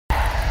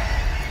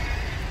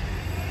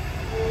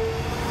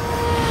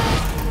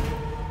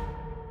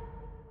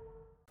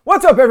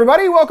What's up,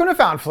 everybody? Welcome to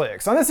Found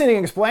Flicks. On this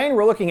Ending Explained,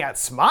 we're looking at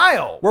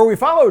Smile, where we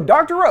follow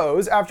Dr.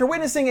 Rose after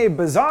witnessing a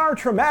bizarre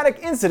traumatic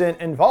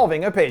incident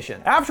involving a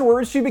patient.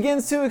 Afterwards, she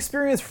begins to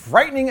experience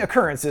frightening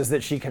occurrences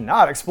that she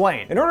cannot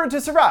explain. In order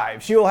to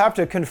survive, she will have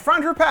to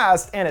confront her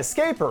past and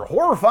escape her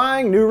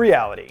horrifying new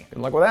reality.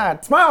 Good luck with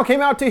that. Smile came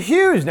out to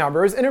huge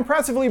numbers and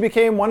impressively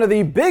became one of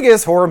the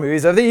biggest horror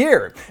movies of the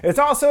year. It's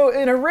also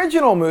an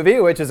original movie,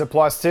 which is a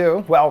plus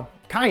too. Well,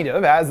 kind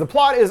of, as the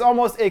plot is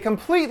almost a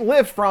complete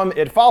lift from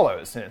It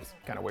Follows. It's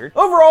kind of weird.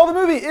 Overall, the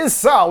movie is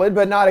solid,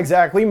 but not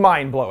exactly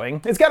mind-blowing.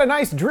 It's got a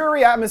nice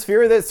dreary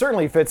atmosphere that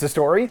certainly fits the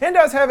story, and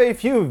does have a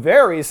few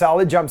very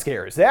solid jump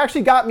scares. They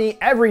actually got me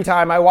every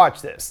time I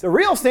watch this. The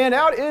real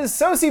standout is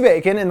Sosie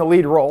Bacon in the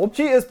lead role.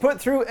 She is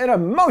put through an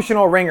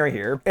emotional ringer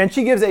here, and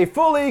she gives a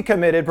fully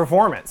committed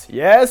performance.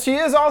 Yes, she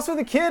is also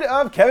the kid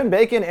of Kevin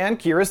Bacon and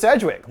Kyra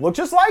Sedgwick. Look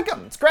just like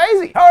them. It's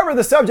crazy. However,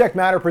 the subject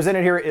matter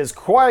presented here is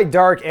quite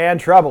dark and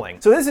troubling.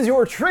 So this is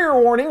your trigger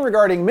warning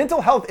regarding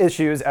mental health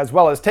issues as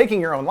well as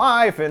taking your own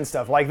life and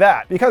stuff like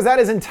that, because that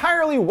is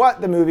entirely what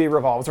the movie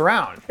revolves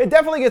around. It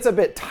definitely gets a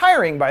bit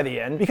tiring by the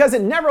end because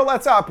it never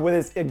lets up with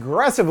its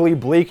aggressively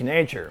bleak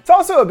nature. It's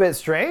also a bit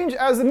strange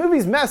as the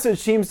movie's message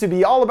seems to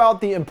be all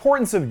about the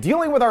importance of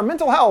dealing with our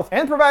mental health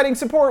and providing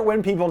support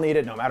when people need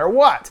it no matter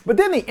what. But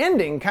then the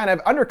ending kind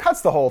of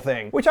undercuts the whole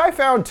thing, which I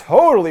found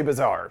totally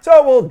bizarre.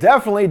 So we'll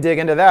definitely dig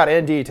into that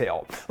in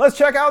detail. Let's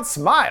check out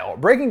Smile,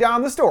 breaking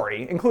down the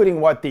story,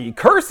 including what the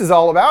curse is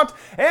all about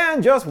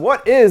and just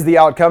what is the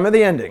outcome of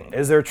the ending.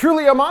 Is there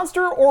truly a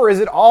monster, or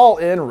is it all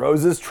in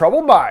Rose's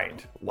troubled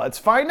mind? Let's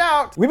find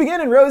out. We begin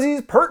in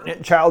Rosie's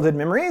pertinent childhood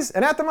memories,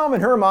 and at the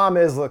moment her mom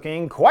is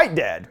looking quite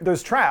dead.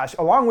 There's trash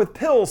along with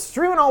pills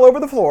strewn all over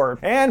the floor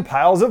and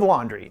piles of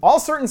laundry, all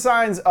certain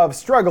signs of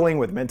struggling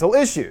with mental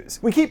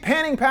issues. We keep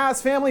panning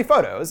past family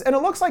photos, and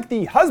it looks like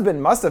the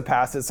husband must have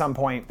passed at some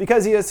point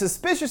because he is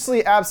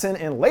suspiciously absent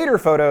in later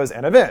photos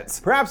and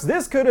events. Perhaps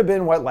this could have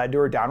been what led to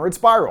her downward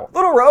spiral.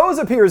 Little Rose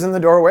appears in the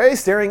doorway,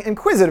 staring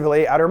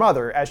inquisitively at her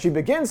mother as she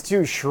begins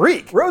to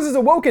shriek. Rose is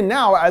awoken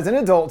now as an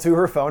adult to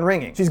her phone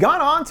ringing. She's gone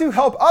on to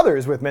help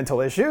others with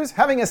mental issues,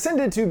 having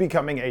ascended to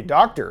becoming a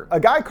doctor. A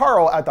guy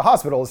Carl at the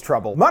hospital is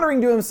troubled,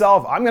 muttering to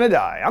himself, "I'm gonna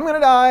die, I'm gonna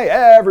die,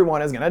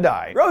 everyone is gonna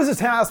die." Rose is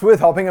tasked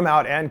with helping him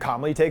out and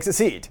calmly takes a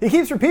seat. He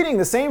keeps repeating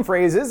the same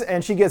phrases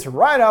and she gets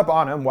right up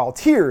on him while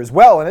tears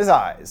well in his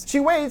eyes. She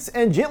waits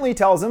and gently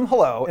tells him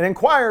hello and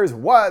inquires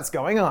what's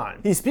going on.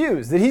 He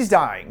spews that he's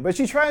dying, but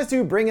she tries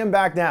to bring him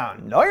back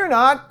down. "No, you're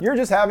not. You're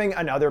just having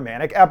another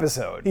manic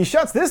episode." He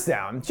shuts this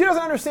down. She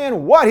doesn't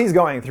understand what he's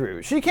going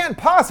through. She can't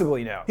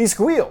possibly know. He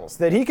squeals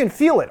that he can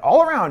feel it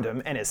all around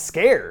him and is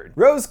scared.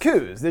 Rose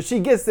coos that she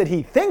gets that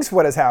he thinks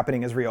what is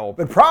happening is real,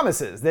 but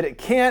promises that it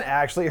can't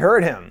actually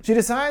hurt him. She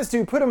decides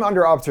to put him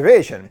under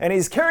observation, and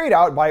he's carried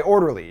out by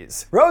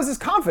orderlies. Rose is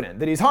confident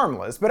that he's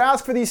harmless, but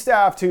asks for the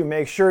staff to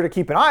make sure to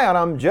keep an eye on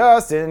him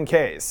just in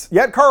case.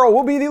 Yet Carl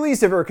will be the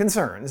least of her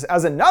concerns,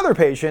 as another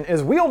patient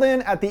is wheeled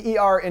in at the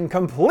ER in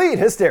complete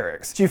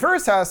hysterics. She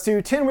first has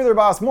to tend with her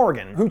boss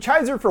Morgan, who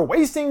chides her for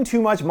wasting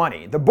too much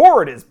money. The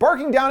board is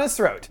barking down his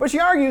throat, but she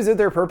argues that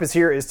their purpose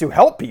here is to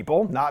help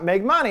people, not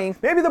make money.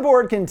 Maybe the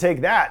board can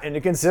take that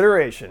into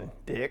consideration.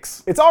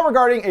 Dicks. It's all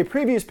regarding a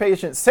previous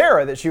patient,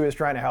 Sarah, that she was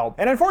trying to help,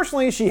 and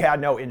unfortunately she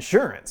had no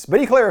insurance. But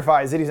he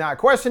clarifies that he's not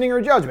questioning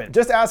her judgment,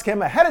 just ask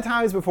him ahead of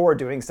time before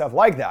doing stuff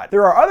like that.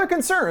 There are other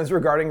concerns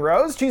regarding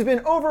Rose. She's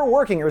been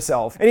overworking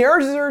herself, and he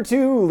urges her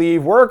to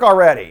leave work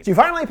already. She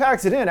finally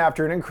packs it in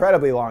after an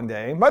incredibly long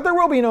day, but there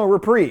will be no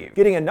reprieve,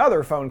 getting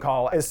another phone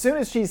call as soon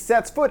as she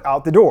sets foot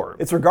out the door.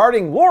 It's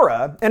regarding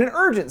Laura in an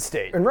urgent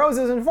state, and Rose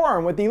is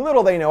informed with the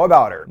little they know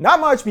about her. Not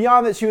much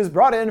beyond that she was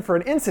brought in for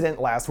an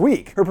incident last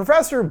week. Her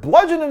professor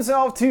bludgeoned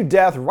himself to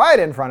death right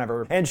in front of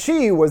her, and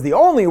she was the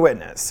only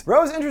witness.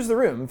 Rose enters the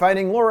room,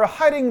 finding Laura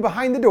hiding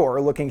behind the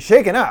door, looking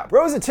shaken up.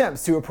 Rose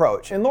attempts to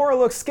approach, and Laura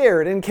looks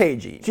scared and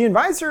cagey. She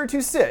invites her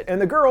to sit, and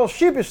the girl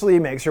sheepishly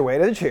makes her way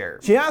to the chair.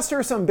 She asks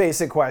her some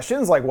basic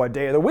questions like what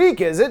day of the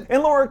week is it,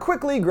 and Laura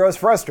quickly grows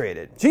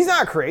frustrated. She's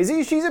not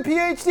crazy, she's a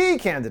PhD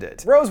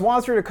candidate. Rose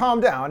wants her to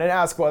calm down and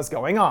ask what's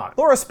going on.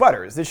 Laura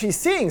sputters that she's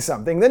seeing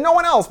something that no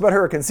one else but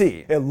her can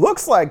see. It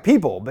looks like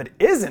people, but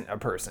isn't a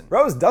person.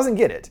 Rose doesn't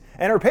get it,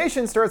 and her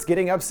patient starts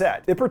getting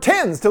upset. It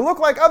pretends to look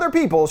like other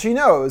people she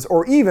knows,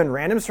 or even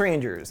random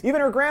strangers.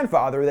 Even her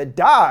grandfather that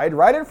died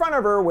right in front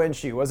of her when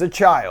she was a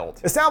child,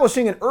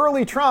 establishing an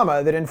early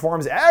trauma that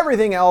informs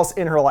everything else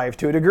in her life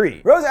to a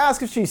degree. Rose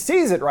asks if she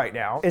sees it right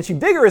now, and she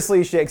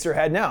vigorously shakes her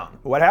head no.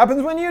 What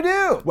happens when you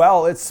do?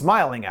 Well, it's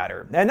smiling at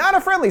her. And not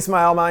a friendly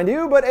smile, mind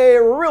you, but a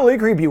really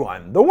creepy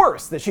one. The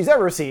worst that she's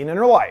ever seen in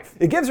her life.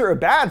 It gives her a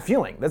bad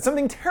feeling that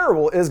something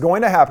terrible is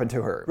going to happen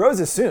to her. Rose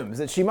assumes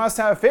that she must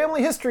have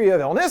family history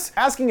of illness,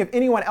 asking asking if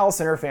anyone else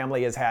in her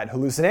family has had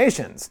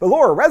hallucinations. But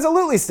Laura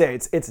resolutely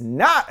states it's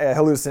not a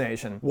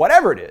hallucination.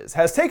 Whatever it is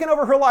has taken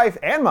over her life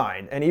and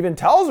mind, and even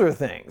tells her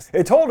things.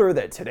 It told her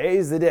that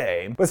today's the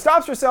day, but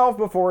stops herself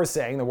before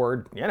saying the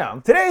word,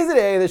 today's the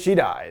day that she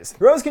dies.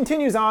 Rose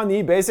continues on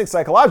the basic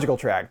psychological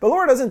track, but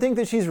Laura doesn't think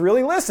that she's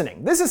really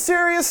listening. This is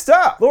serious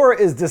stuff. Laura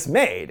is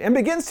dismayed and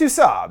begins to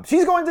sob.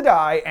 She's going to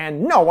die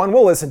and no one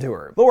will listen to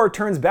her. Laura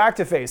turns back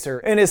to face her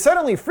and is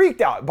suddenly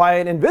freaked out by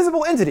an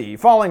invisible entity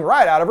falling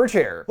right out of her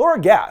chair. Laura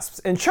gasps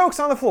and chokes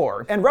on the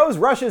floor, and Rose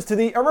rushes to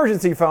the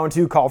emergency phone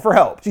to call for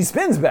help. She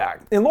spins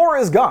back and Laura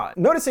is gone,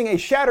 noticing a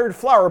shattered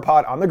flower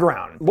pot on the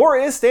ground.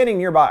 Laura is standing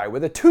nearby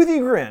with a toothy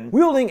grin,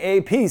 wielding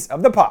a piece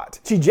of the pot.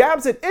 She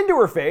jabs it into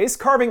her face,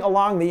 carving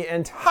along the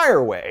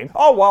entire way,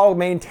 all while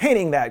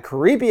maintaining that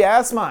creepy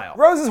ass smile.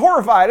 Rose is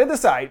horrified at the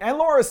sight, and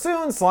Laura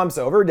soon slumps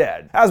over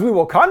dead. As we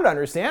will come to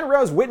understand,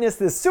 Rose witnessed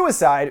this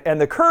suicide and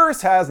the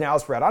curse has now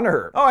spread onto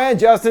her. Oh, and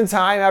just in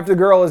time, after the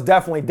girl is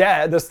definitely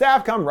dead, the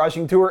staff come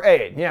rushing to her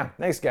aid. Yeah,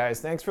 thanks guys,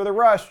 thanks for the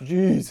rush,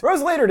 jeez.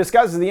 Rose later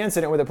discusses the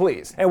incident with the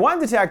police, and one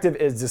detective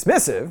is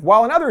dismissive,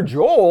 while another,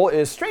 Joel,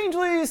 is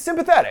strangely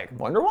sympathetic.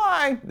 Wonder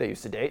why? They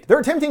used to date. They're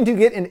attempting to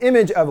get an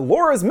image of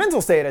Laura's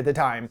mental state at the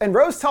time, and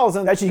Rose tells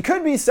them that she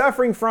could be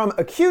suffering from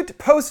acute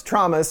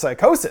post-trauma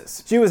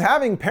psychosis. She was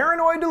having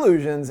paranoid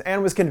delusions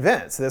and was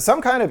convinced that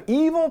some kind of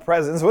evil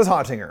presence was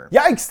haunting her.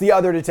 Yikes, the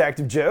other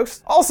detective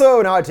jokes,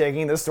 also not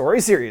taking the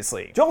story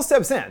seriously. Joel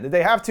steps in that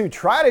they have to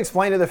try to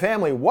explain to the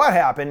family what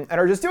happened and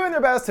are just doing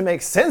their best to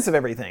make sense of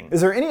everything.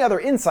 Is there any other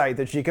insight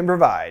that she can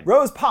provide?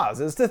 Rose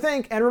pauses to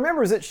think and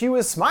remembers that she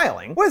was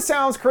smiling, which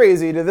sounds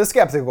crazy to the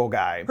skeptical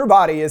guy. Her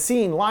body is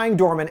seen lying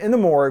dormant in the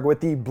morgue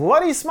with the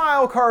bloody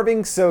smile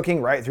carving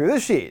soaking right through the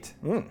sheet.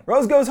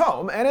 Rose goes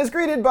home and is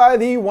greeted by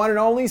the one and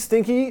only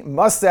Stinky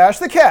Mustache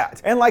the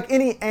cat. And like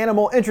any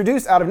animal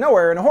introduced out of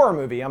nowhere in a horror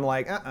movie, I'm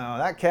like,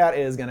 that cat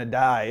is gonna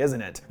die,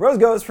 isn't it? Rose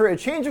goes for a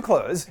change of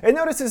clothes and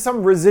notices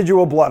some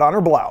residual blood on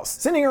her blouse,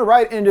 sending her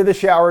right into the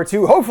shower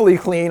to hopefully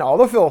clean all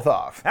the filth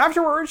off.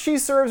 Afterwards, she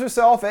serves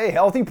herself a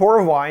healthy pour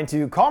of wine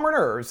to calm her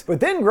nerves, but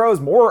then grows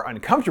more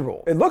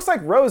uncomfortable. It looks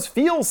like Rose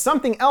feels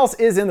something else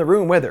is in the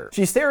room with her.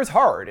 She stares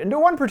hard into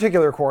one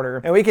particular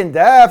corner, and we can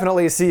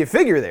definitely see a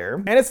figure there,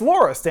 and it's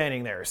Laura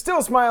standing there,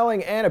 still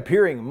smiling and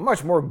appearing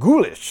much more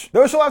ghoulish.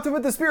 Though she'll have to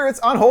put the spirits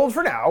on hold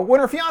for now when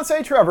her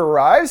fiancé Trevor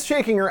arrives,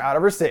 shaking her out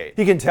of her state.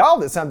 He can tell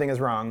that something is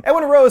wrong, and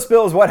when Rose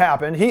spills what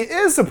happened, he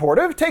is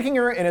supportive, taking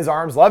her in his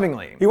arms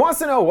lovingly. He wants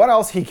to know what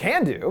else he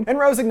can do, and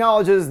Rose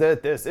acknowledges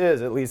that this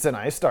is at least a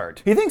nice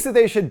start. He thinks that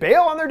they should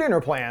bail on their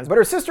dinner plans, but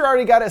her sister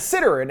already got a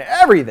sitter and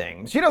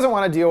everything. She doesn't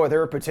want to deal with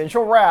her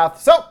potential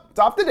wrath, so it's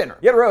off to dinner.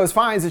 Yet Rose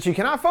finds that she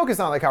cannot focus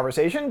on the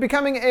conversation,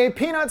 becoming a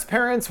Peanuts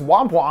parent's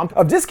womp womp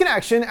of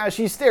disconnection as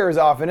she stares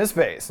off in his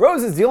face.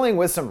 Rose is dealing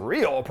with some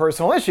real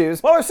personal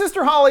issues, while her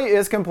sister Holly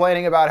is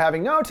complaining about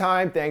having no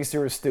time thanks to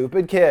her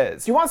stupid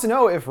kids. She wants to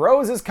know if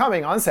Rose is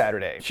coming on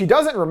Saturday. She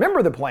doesn't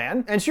remember the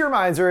plan, and she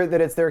reminds her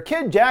that it's their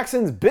kid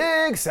Jackson's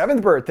big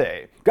 7th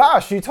birthday.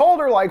 Gosh, she told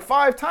her like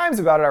 5 times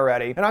about it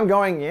already, and I'm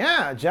going,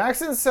 yeah,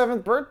 Jackson's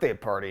 7th birthday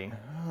party.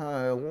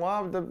 I'd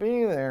love to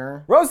be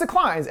there. Rose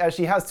declines as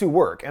she has to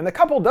work, and the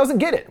couple doesn't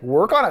get it.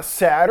 Work on a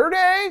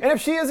Saturday? And if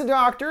she is a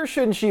doctor,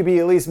 shouldn't she be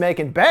at least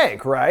making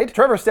bank, right?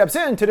 Trevor steps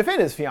in to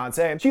defend his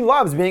fiancée. She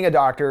loves being a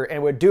doctor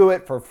and would do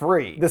it for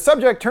free. The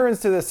subject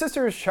turns to the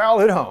sisters'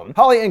 childhood home.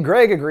 Holly and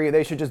Greg agree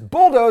they should just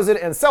bulldoze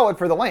it and sell it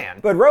for the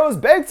land, but Rose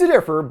begs to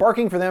differ,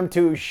 barking for them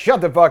to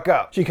shut the fuck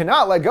up. She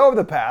cannot let go of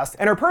the past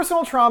and her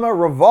personal trauma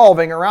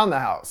revolving around the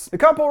house. The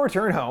couple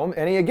return home,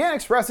 and he again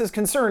expresses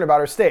concern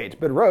about her state,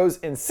 but Rose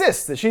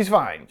insists that she's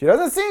fine. She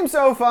doesn't seem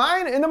so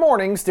fine in the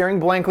morning, staring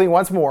blankly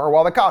once more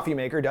while the coffee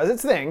maker does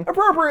its thing,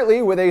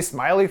 appropriately with a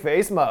smiley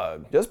face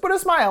mug. Just put a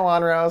smile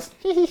on, Rose.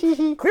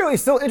 Clearly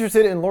still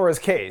interested in Laura's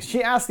case,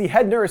 she asks the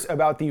head nurse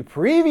about the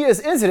previous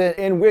incident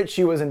in which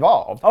she was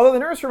involved, although the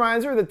nurse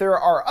reminds her that there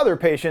are other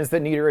patients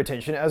that need her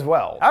attention as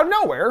well. Out of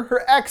nowhere,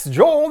 her ex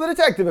Joel, the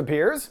detective,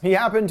 appears. He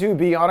happened to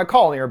be on a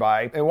call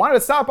nearby and wanted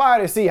to stop by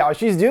to see how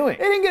she's doing.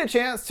 They didn't get a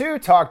chance to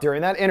talk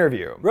during that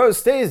interview. Rose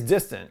stays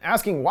distant,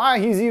 asking why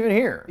he's even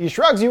here. He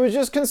shrugs he was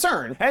just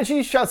concerned, and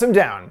she shuts him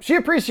down. She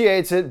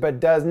appreciates it, but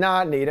does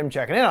not need him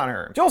checking in on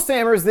her. Joel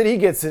stammers that he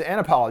gets it and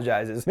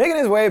apologizes, making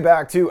his way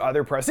back to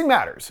other pressing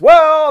matters.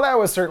 Well, that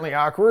was certainly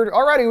awkward.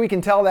 Already we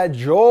can tell that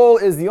Joel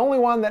is the only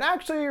one that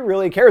actually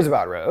really cares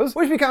about Rose,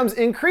 which becomes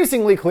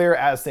increasingly clear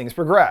as things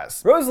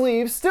progress. Rose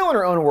leaves, still in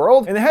her own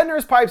world, and the head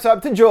nurse pipes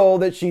up to Joel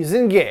that she's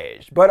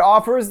engaged, but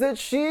offers that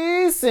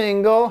she's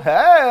single.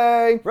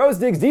 Hey! Rose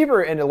digs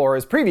deeper into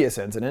Laura's previous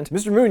incident.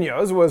 Mr.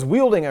 Munoz was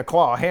wielding a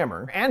claw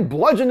hammer and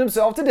bludgeoned himself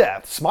herself to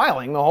death,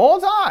 smiling the whole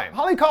time.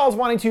 Holly calls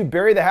wanting to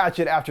bury the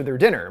hatchet after their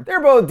dinner. They're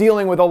both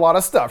dealing with a lot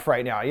of stuff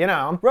right now, you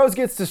know. Rose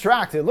gets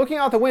distracted looking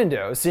out the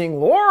window, seeing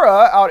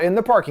Laura out in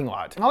the parking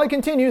lot. Holly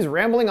continues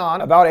rambling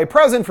on about a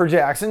present for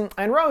Jackson,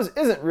 and Rose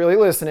isn't really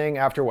listening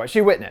after what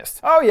she witnessed.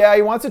 Oh yeah,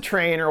 he wants a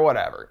train or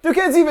whatever. Do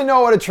kids even know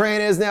what a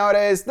train is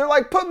nowadays? They're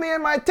like, put me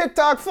in my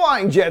TikTok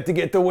flying jet to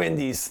get to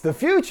Wendy's. The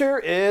future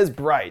is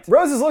bright.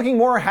 Rose is looking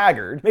more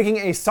haggard, making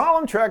a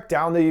solemn trek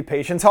down the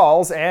patient's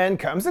halls, and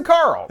comes to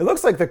Carl. It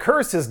looks like the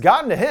curse has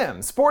gotten to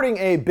him, sporting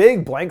a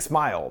big blank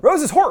smile.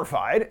 Rose is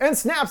horrified and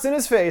snaps in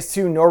his face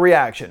to no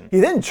reaction. He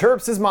then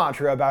chirps his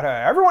mantra about how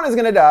everyone is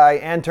gonna die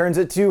and turns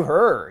it to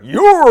her.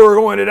 You're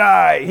going to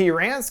die, he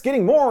rants,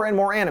 getting more and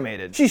more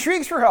animated. She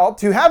shrieks for help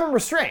to have him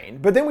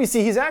restrained, but then we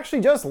see he's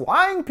actually just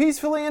lying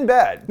peacefully in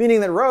bed, meaning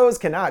that Rose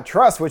cannot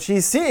trust what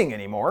she's seeing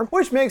anymore,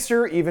 which makes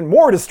her even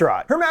more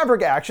distraught. Her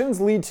maverick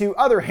actions lead to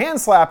other hand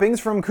slappings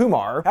from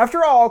Kumar.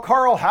 After all,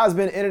 Carl has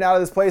been in and out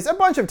of this place a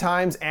bunch of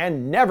times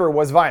and never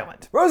was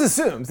violent. Rose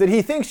assumes that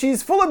he thinks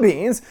she's full of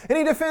beans, and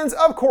he defends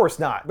of course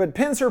not, but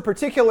pins her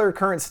particular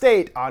current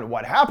state on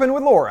what happened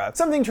with Laura.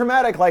 Something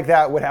traumatic like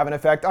that would have an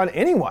effect on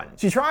anyone.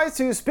 She tries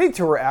to speak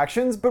to her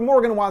actions, but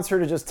Morgan wants her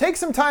to just take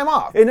some time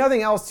off, if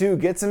nothing else to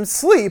get some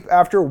sleep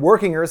after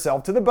working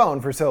herself to the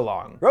bone for so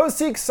long. Rose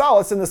seeks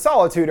solace in the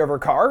solitude of her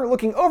car,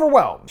 looking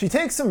overwhelmed. She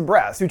takes some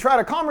breaths to try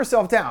to calm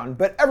herself down,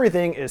 but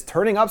everything is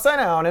turning upside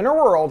down in her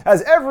world,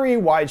 as every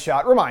wide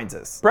shot reminds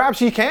us. Perhaps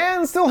she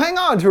can still hang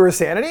on to her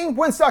sanity.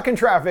 When stuck in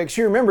traffic,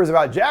 she remembers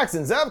about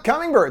Jackson's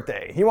upcoming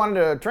birthday. He wanted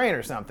a train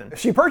or something.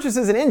 She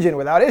purchases an engine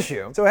without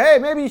issue, so hey,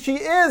 maybe she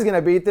is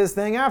gonna beat this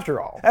thing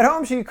after all. At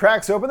home, she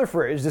cracks open the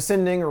fridge,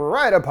 descending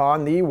right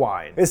upon the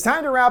wine. It's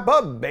time to wrap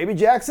up baby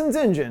Jackson's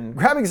engine,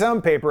 grabbing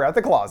some paper at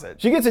the closet.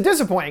 She gets a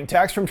disappointing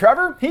text from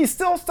Trevor. He's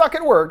still stuck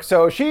at work,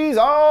 so she's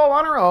all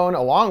on her own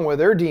along with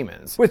her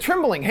demons. With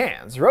trembling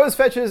hands, Rose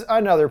fetches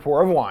another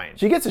pour of wine.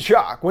 She gets a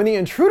shock when the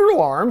intruder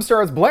alarm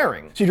starts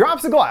blaring. She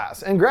drops the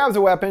glass and grabs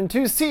a weapon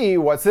to see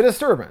what's the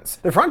disturbance.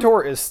 The front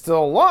door is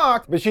still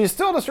locked, but she's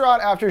still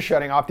distraught after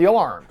shutting off the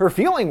alarm. Her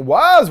feeling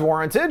was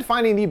warranted,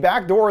 finding the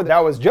back door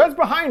that was just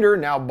behind her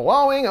now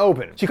blowing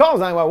open. She calls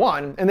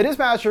 911, and the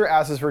dispatcher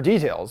asks for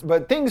details,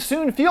 but things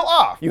soon feel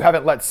off. You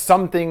haven't let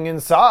something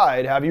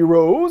inside, have you,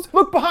 Rose?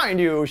 Look behind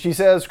you, she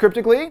says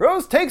cryptically.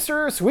 Rose takes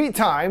her sweet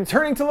time,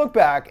 turning to look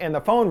back, and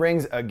the phone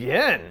rings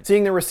again.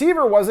 Seeing the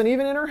receiver wasn't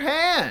even in her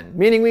hand,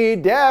 meaning we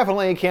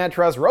definitely can't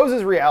trust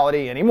Rose's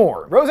reality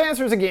anymore. Rose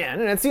answers again,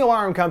 and it's the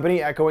alarm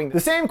company echoing the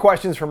same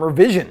questions from her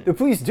vision. The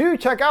police do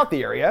check out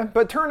the area,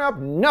 but turn up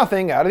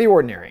nothing out of the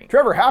ordinary.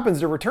 Trevor happens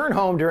to return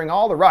home during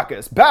all the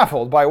ruckus,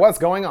 baffled by what's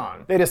going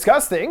on. They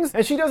discuss things,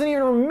 and she doesn't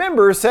even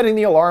remember setting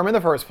the alarm in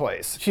the first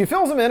place. She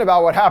fills him in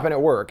about what happened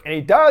at work, and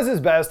he does his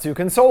best to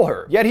console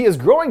her. Yet he is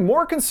growing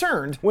more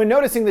concerned when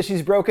noticing that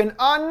she's broken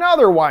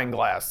another wine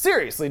glass.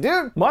 Seriously,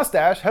 dude?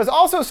 Mustache has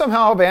also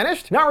somehow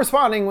vanished, not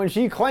responding when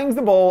she clangs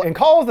the bowl and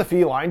calls the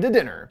feline to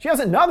dinner. She has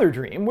another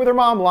dream with her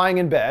mom lying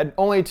in bed,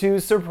 only to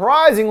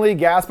surprisingly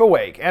gasp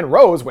awake, and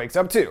Rose wakes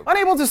up too.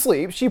 Unable to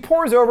sleep, she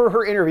pores over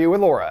her interview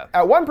with Laura.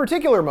 At one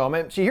particular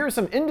moment, she hears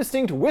some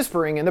indistinct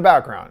whispering in the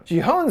background. She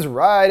hones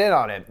right in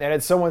on it, and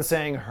it's someone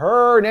saying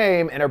her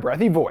name in a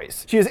breathy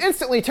voice. She is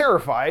instantly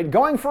terrified,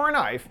 going for a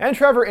knife, and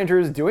Trevor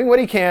enters, doing what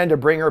he can to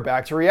bring her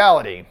back to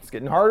reality. It's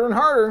getting harder and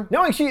harder.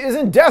 Knowing she is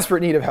in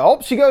desperate need of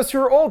help, she goes to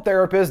her old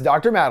therapist,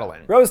 Dr.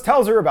 Madeline. Rose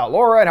tells her about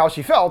Laura and how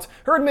she felt,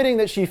 her admitting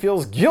that she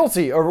feels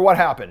guilty over what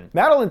happened.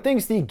 Madeline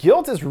thinks the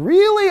guilt is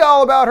really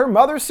all about her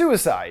mother's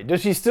suicide.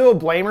 Does she still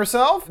blame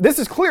herself? This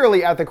is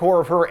clearly at the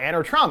core of her and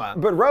her trauma,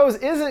 but Rose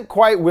isn't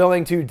quite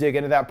willing to dig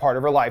into that part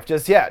of her life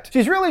just yet.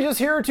 She's really just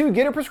here to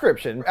get a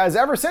prescription, as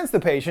ever since the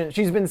patient,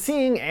 she's been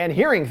seeing and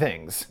hearing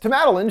things. To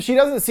Madeline, she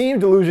doesn't seem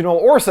delusional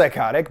or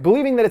psychotic,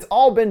 believing that it's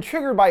all been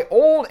triggered by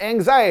old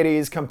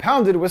anxieties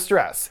compounded with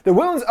stress. The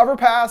wounds of her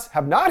past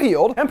have not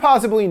healed and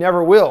possibly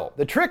never will.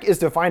 The trick is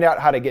to find out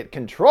how to get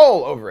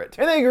control over it,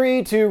 and they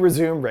agree to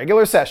resume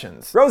regular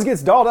sessions. Rose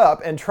gets dolled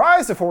up and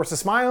tries to force a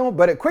smile,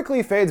 but it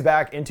quickly fades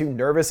back into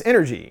nervous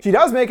energy. She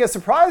does make a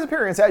surprise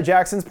appearance at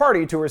Jackson's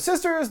party to her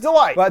sister's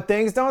delight, but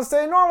things don't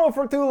stay normal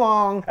for too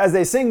long. As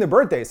they sing the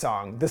birthday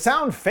song, the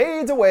sound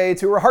fades away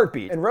to her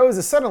heartbeat, and Rose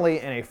is suddenly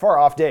in a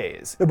far-off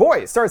daze. The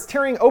boy starts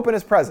tearing open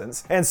his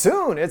presents, and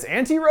soon it's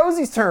Auntie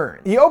Rosie's turn.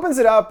 He opens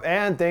it up,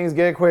 and things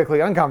get quickly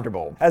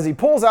uncomfortable as he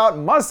pulls out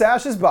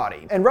Mustache's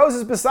body, and Rose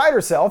is beside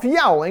herself,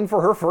 yowling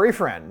for her furry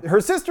friend.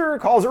 Her sister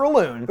calls her a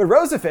loon, but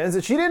Rose defends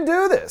that she didn't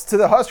do this to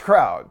the hushed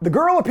crowd. The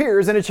girl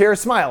appears in a chair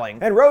smiling,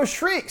 and Rose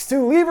shrieks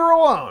to leave her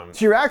alone.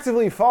 She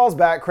reactively falls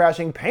back,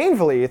 crashing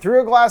painfully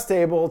through a glass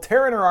table,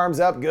 tearing her arms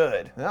up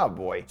good. Oh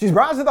boy. She's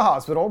brought to the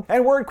hospital,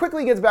 and word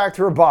quickly gets back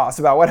to her boss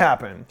about what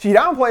happened. She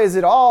downplays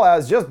it all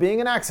as just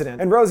being an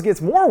accident, and Rose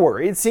gets more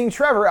worried seeing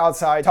Trevor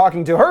outside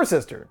talking to her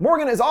sister.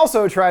 Morgan is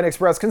also trying to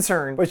express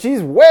concern, but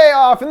she's way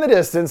off in the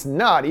distance,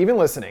 not even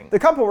listening. The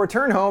couple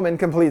return home in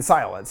complete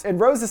silence, and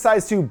Rose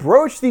decides to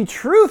broach the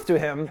truth to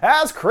him,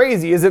 as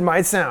crazy as it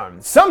might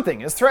sound.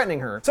 Something is threatening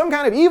her, some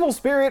kind of evil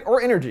spirit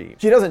or energy.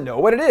 She doesn't know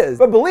what it is,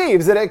 but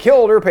believes that it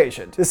killed her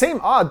patient. The same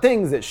odd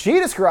things that she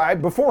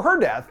described before her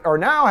death are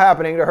now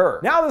happening to her.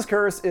 Now this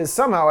curse is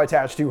somehow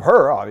attached to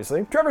her,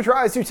 obviously. Trevor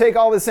tries to take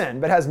all this in,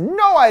 but has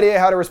no idea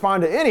how to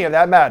respond to any of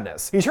that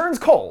madness. He turns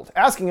cold,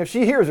 asking if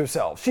she hears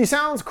herself. She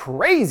sounds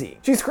crazy.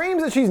 She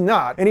screams that she's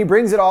not, and he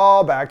brings it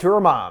all back to her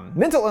mom.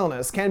 Mental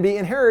illness can be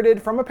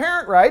inherited from a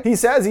parent, right? He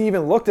says he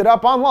even looked it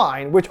up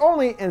online, which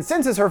only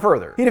incenses her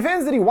further. He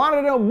defends that he wanted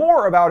to know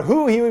more about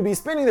who he would be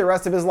spending the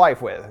rest of his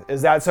life with.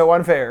 Is that so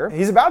unfair?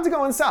 He's about to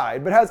go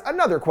inside, but has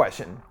another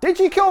question. Did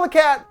she kill the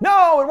cat?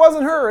 No, it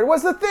wasn't her. It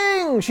was the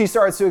thing, she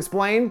starts to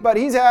explain, but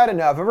he's had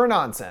enough of her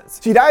nonsense.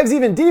 She dives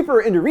even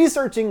deeper into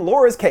researching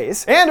Laura's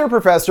case and her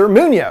Professor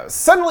Munoz.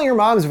 Suddenly her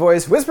mom's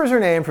voice whispers her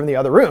name from the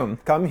other room.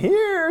 Come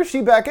here,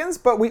 she beckons,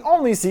 but we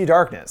only see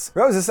darkness.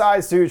 Rose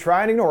decides to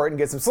try and ignore it and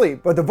get some sleep,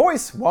 but the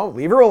voice won't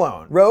leave her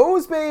alone.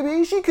 Rose,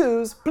 baby, she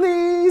coos,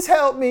 please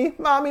help me,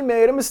 mommy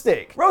made a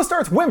mistake. Rose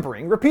starts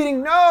whimpering,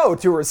 repeating no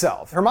to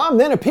herself. Her mom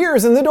then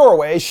appears in the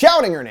doorway,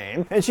 shouting her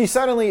name, and she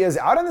suddenly is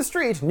out in the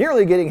street,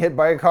 nearly getting hit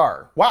by a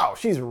car. Wow,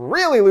 she's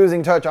really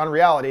losing touch on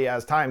reality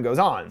as time goes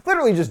on,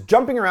 literally just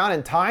jumping around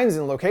in times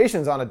and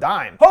locations on a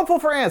dime. Hopeful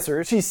for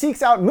answers, she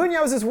seeks out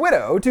Munoz's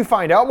widow to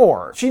find out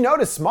more. She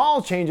noticed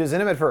small changes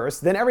in him at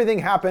first, then everything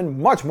happened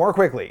much more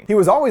quickly. He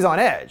was always on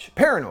edge,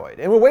 paranoid,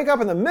 and would wake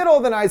up in the middle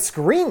of the night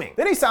screaming.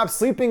 Then he stopped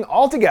sleeping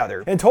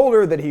altogether and told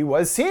her that he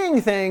was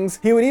seeing things.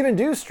 He would even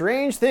do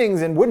strange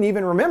things and wouldn't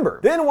even remember.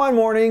 Then one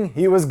morning,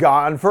 he was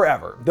gone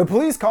forever. The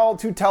police called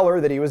to tell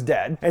her that he was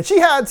dead, and she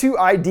had to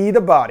ID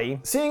the body.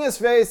 Seeing his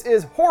face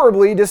is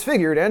horribly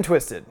disfigured and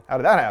twisted. How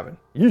did that happen?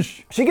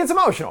 Yeesh. She gets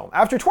emotional.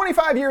 After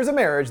 25 years of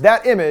marriage,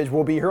 that image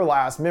will be her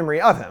last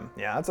memory of him.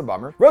 Yeah, that's a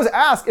bummer. Rose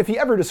asks if he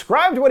ever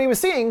described what he was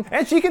seeing,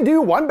 and she can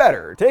do one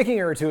better, taking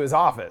her to his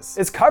office.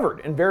 It's covered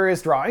in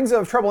various drawings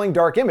of troubling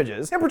dark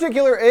images, in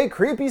particular a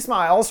creepy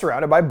smile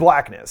surrounded by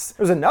blackness.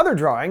 There's another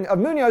drawing of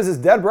Munoz's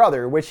dead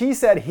brother, which he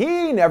said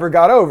he never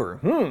got over.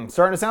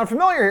 Starting to sound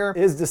familiar here.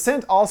 His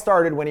descent all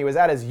started when he was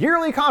at his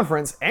yearly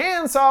conference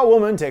and saw a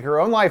woman take her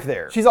own life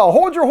there. She's all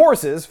hold your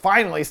horses,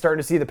 finally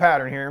starting to see the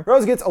pattern here.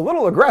 Rose gets a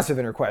little aggressive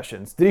in her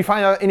questions. Did he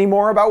find out any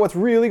more about what's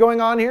really going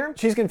on here?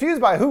 She's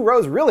confused by who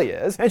Rose really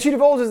is, and she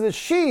divulges that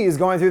she's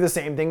going through the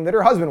same thing that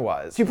her husband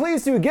was. She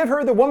pleads to give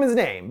her the woman's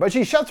name, but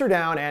she shuts her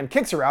down and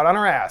kicks her out on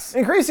her ass.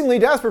 Increasingly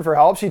desperate for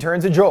help, she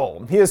turns to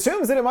Joel. He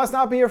assumes that it must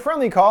not be a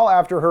friendly call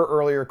after her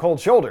earlier cold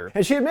shoulder,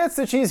 and she admits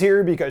that she's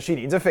here because she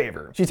needs a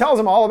favor. She tells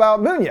him all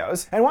about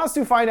Munoz and wants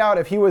to find out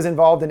if he was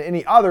involved in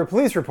any other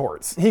police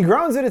reports. He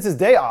groans that it's his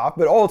day off,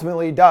 but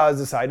ultimately does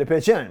decide to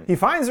pitch in. He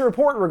finds a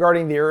report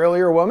regarding the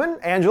earlier woman,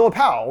 Angela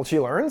Powell, she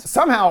learns.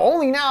 Somehow,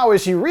 only now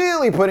is she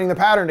really putting the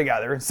pattern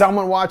together.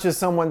 Someone watches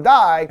someone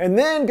die and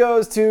then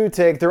goes to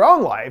take their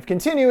own life,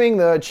 continuing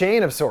the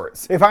chain of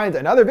sorts. They find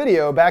another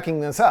video backing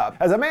this up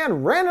as a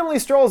man randomly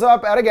strolls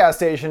up at a gas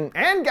station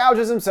and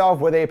gouges himself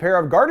with a pair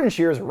of garden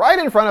shears right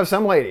in front of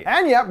some lady.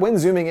 And yet, when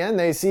zooming in,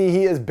 they see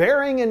he is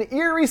bearing an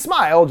eerie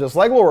smile just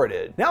like Laura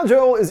did. Now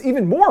Joel is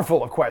even more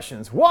full of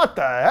questions. What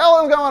the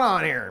hell is going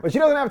on here? But she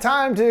doesn't have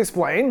time to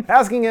explain,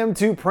 asking him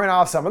to print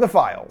off some of the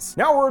files.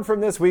 Now word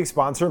from this week's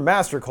sponsor,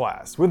 Masterclass.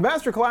 With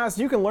Masterclass,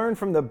 you can learn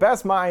from the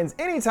best minds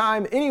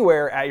anytime,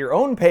 anywhere at your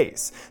own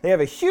pace. They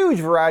have a huge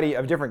variety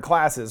of different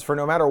classes for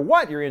no matter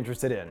what you're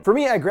interested in. For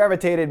me, I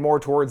gravitated more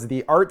towards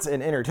the arts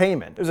and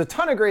entertainment. There's a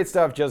ton of great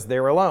stuff just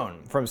there alone.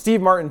 From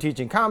Steve Martin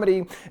teaching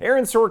comedy,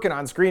 Aaron Sorkin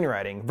on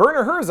screenwriting,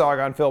 Werner Herzog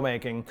on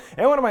filmmaking,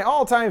 and one of my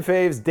all-time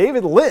faves,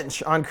 David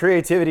Lynch on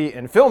creativity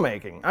and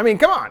filmmaking. I mean,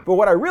 come on. But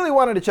what I really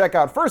wanted to check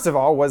out first of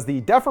all was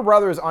the Duffer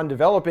Brothers on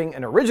developing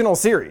an original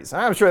series.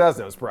 I'm sure that's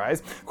no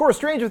surprise. Of course,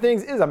 Stranger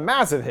Things is a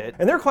massive hit,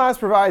 and their class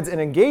provides an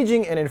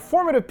engaging and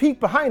informative peek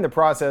behind the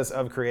process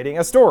of creating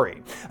a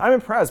story. I'm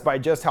impressed by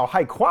just how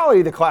high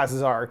quality the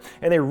classes are,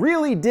 and they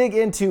really dig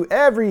into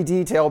every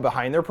detail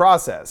behind their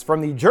process,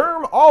 from the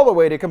germ all the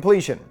way to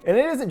completion. And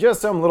it isn't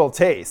just some little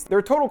taste.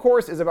 Their total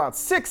course is about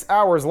 6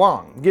 hours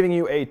long, giving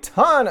you a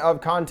ton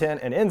of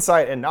content and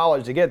insight and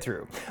knowledge to get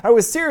through. I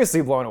was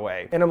seriously blown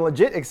away, and I'm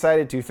legit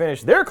excited to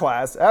finish their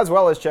class as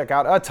well as check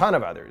out a ton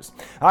of others.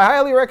 I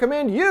highly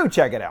recommend you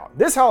check it out.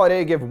 This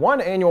holiday, give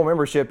one annual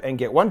membership and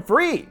get one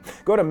free.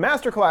 Go to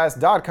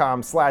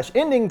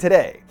masterclass.com/ending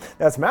today.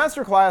 That's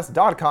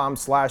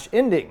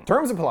masterclass.com/ending.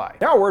 Terms apply.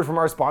 Now a word from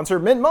our sponsor,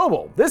 Mint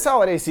Mobile. This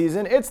holiday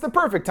season, it's the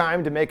perfect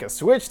time to make a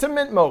switch to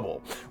Mint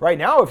Mobile. Right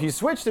now, if you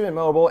switch to Mint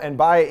Mobile and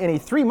buy any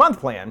 3-month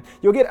plan,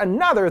 you'll get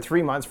another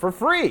 3 months for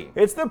free.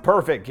 It's the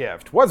perfect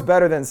gift. What's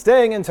better than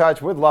staying in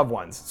touch with loved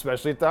ones,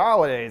 especially at the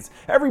holidays?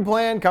 Every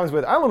plan comes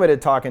with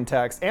unlimited talk and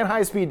text and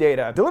high-speed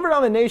data delivered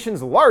on the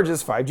nation's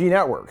largest 5G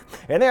network.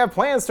 And they have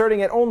plans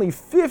starting at only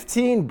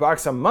 $15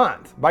 $15 a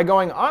month. By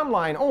going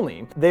online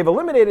only, they've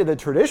eliminated the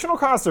traditional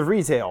cost of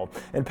retail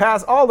and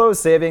pass all those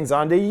savings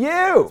on to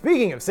you.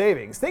 Speaking of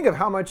savings, think of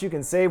how much you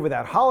can save with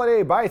that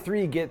holiday buy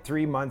 3 get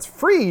 3 months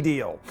free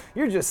deal.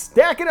 You're just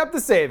stacking up the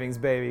savings,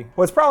 baby.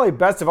 What's probably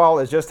best of all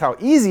is just how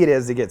easy it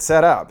is to get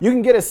set up. You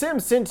can get a SIM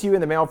sent to you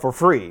in the mail for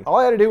free. All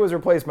I had to do was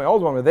replace my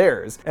old one with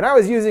theirs, and I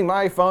was using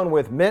my phone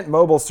with Mint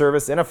Mobile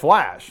service in a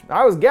flash.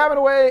 I was gabbing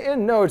away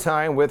in no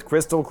time with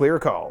crystal clear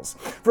calls.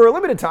 For a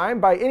limited time,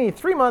 buy any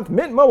 3-month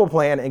Mint Mobile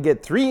plan and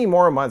get 3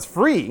 more months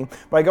free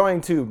by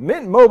going to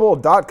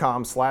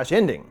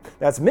mintmobile.com/ending.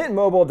 That's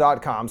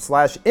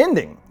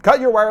mintmobile.com/ending. Cut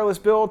your wireless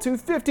bill to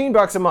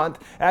 $15 a month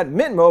at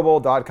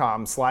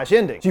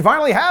mintmobile.com/ending. She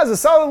finally has a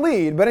solid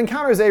lead, but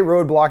encounters a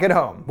roadblock at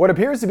home. What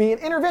appears to be an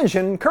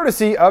intervention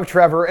courtesy of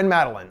Trevor and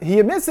Madeline.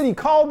 He admits that he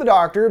called the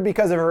doctor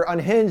because of her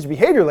unhinged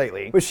behavior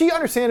lately, but she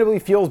understandably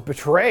feels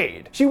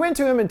betrayed. She went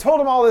to him and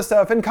told him all this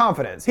stuff in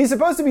confidence. He's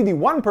supposed to be the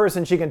one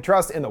person she can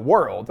trust in the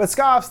world, but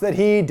scoffs that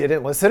he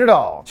didn't listen at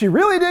all. She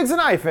really digs a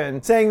knife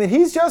in, saying that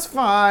he's just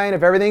fine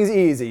if everything's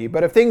easy,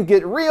 but if things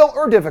get real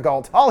or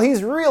difficult, all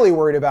he's really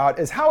worried about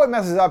is how it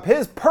messes up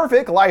his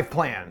perfect life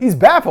plan. He's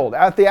baffled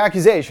at the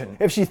accusation.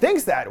 If she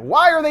thinks that,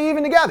 why are they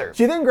even together?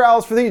 She then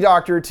growls for the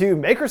doctor to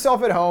make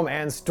herself at home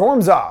and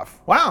storms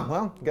off. Wow,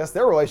 well, I guess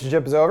their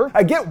relationship is over.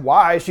 I get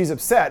why she's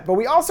upset, but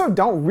we also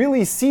don't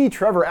really see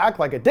Trevor act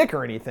like a dick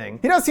or anything.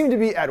 He does seem to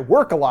be at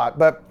work a lot,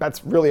 but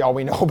that's really all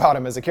we know about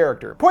him as a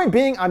character. Point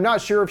being, I'm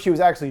not sure if she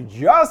was actually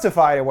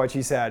justified in what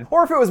she said,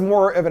 or if it was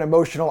more of an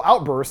emotional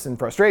outburst and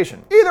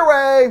frustration. Either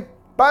way,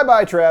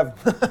 bye-bye, Trev.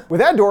 With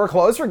that door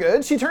closed for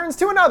good, she turns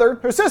to another,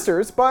 her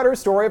sister's, but her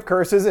story of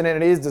curses and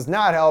entities does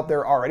not help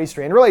their already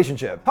strained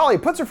relationship. Holly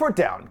puts her foot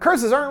down.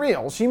 Curses aren't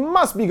real. She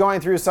must be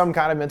going through some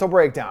kind of mental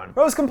breakdown.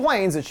 Rose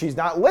complains that she's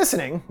not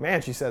listening. Man,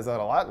 she says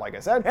that a lot, like I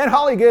said. And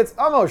Holly gets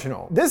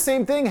emotional. This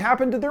same thing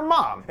happened to their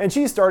mom, and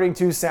she's starting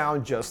to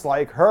sound just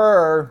like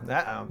her.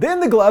 Uh-oh. Then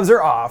the gloves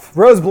are off.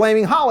 Rose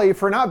blaming Holly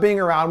for not being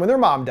around when their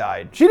mom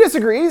died. She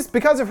disagrees.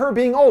 Because of her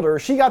being older,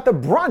 she got the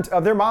brunt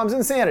of their mom's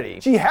insanity.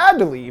 She had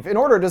to leave in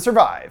order to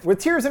survive. With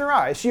tears in her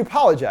eyes, she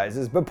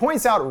apologizes, but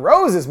points out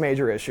Rose's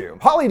major issue.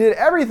 Holly did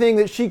everything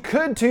that she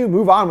could to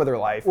move on with her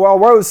life, while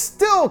Rose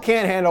still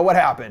can't handle what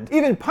happened,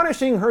 even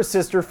punishing her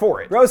sister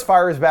for it. Rose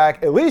fires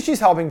back, at least she's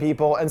helping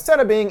people instead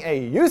of being a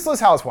useless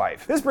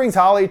housewife. This brings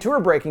Holly to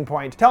her breaking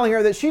point, telling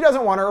her that she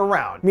doesn't want her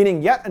around,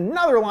 meaning yet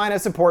another line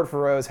of support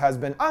for Rose has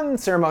been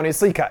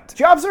unceremoniously cut.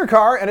 She hops in her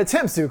car and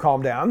attempts to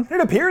calm down.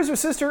 It appears her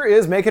sister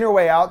is making her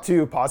way out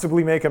to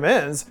possibly make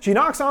amends. She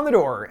knocks on the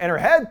door, and her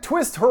head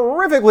twists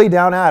horrifically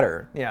down at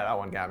her. Yeah, that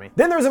one got me.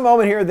 Then there's a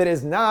moment here that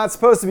is not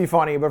supposed to be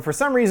funny, but for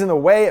some reason the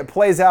way it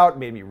plays out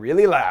made me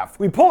really laugh.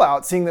 We pull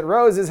out seeing that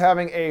Rose is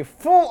having a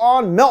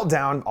full-on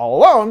meltdown all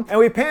alone, and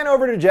we pan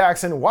over to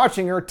Jackson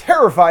watching her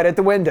terrified at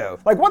the window.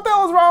 Like, what the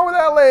hell is wrong with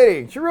that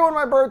lady? She ruined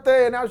my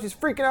birthday and now she's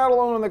freaking out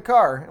alone in the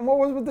car. And what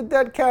was with the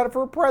dead cat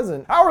for a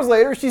present? Hours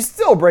later, she's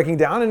still breaking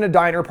down in a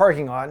diner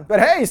parking lot. But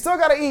hey, you still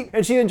gotta eat.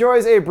 And she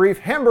enjoys a brief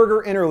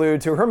hamburger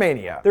interlude to her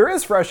mania. There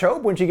is fresh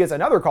hope when she gets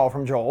another call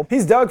from Joel.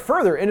 He's dug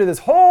further into this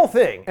whole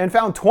thing and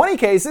found 20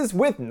 cases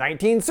with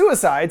 19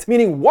 suicides,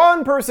 meaning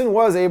one person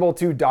was able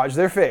to dodge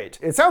their fate.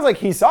 It sounds like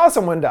he saw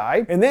someone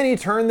die, and then he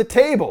turned the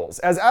tables,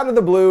 as out of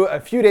the blue, a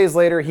few days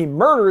later, he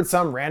murdered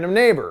some random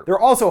neighbor. There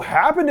also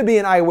happened to be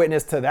an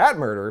eyewitness to that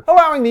murder,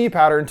 allowing the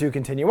pattern to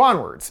continue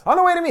onwards. On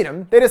the way to meet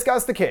him, they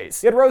discuss the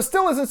case, yet Rose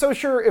still isn't so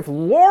sure if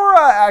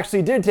Laura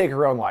actually did take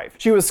her own life.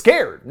 She was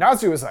scared, not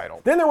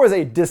suicidal. Then there was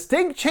a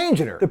distinct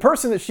change in her. The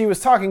person that she was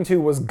talking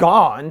to was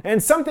gone,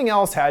 and something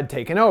else had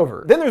taken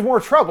over. Then there's more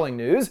troubling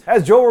news,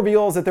 as Joel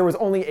reveals that there was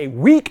only a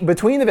week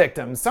between the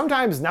victims,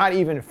 sometimes not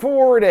even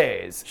 4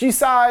 days. She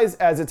sighs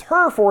as it's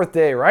her 4th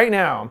day right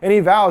now, and he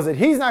vows that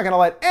he's not gonna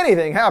let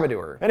anything happen to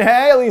her. And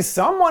hey, at least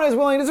someone is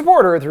willing to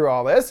support her through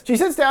all this. She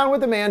sits down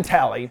with the man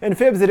Tally and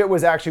fibs that it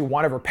was actually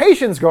one of her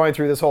patients going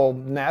through this whole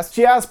mess.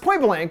 She asks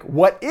point blank,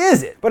 what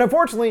is it? But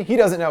unfortunately, he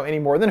doesn't know any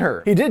more than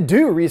her. He did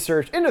do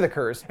research into the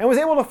curse and was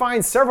able to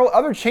find several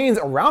other chains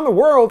around the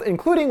world,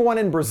 including one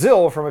in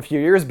Brazil from a few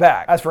years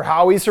back. As for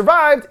how he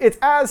survived, it's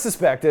as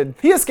suspected.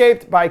 He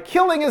escaped by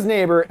killing his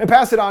neighbor and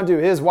passed it on to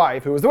his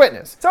wife, who was the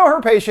witness. So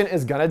her patient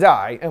is gonna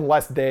die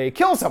unless they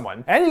kill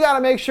someone. And you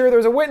gotta make sure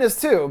there's a witness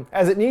too,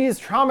 as it needs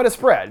trauma to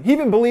spread. He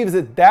even believes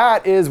that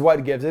that is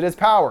what gives it its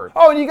power.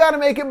 Oh, and you gotta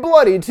make it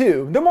bloody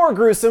too. The more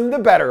gruesome, the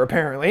better,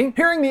 apparently.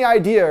 Hearing the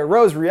idea,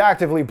 Rose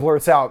reactively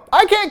blurts out,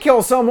 I can't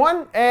kill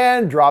someone,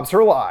 and drops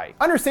her lie.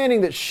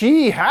 Understanding that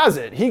she has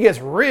it, he gets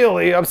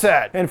really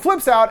upset and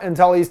flips out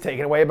until he's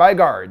taken away by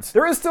guards.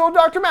 There is still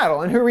Dr.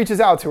 Madeline, who reaches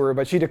out to her,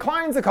 but she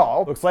declines the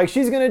call. Looks like she's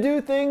she's gonna do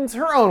things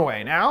her own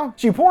way now.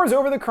 She pores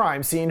over the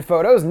crime scene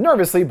photos,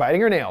 nervously biting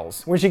her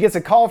nails. When she gets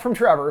a call from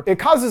Trevor, it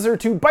causes her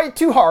to bite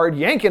too hard,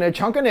 yanking a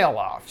chunk of nail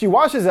off. She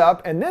washes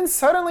up and then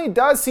suddenly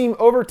does seem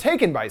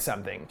overtaken by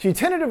something. She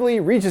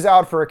tentatively reaches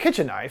out for a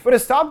kitchen knife, but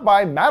is stopped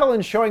by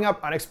Madeline showing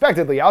up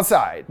unexpectedly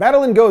outside.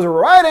 Madeline goes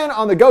right in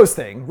on the ghost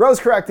thing, Rose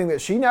correcting that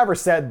she never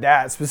said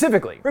that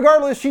specifically.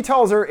 Regardless, she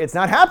tells her it's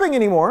not happening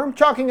anymore,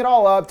 chalking it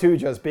all up to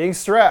just being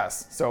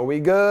stressed. So we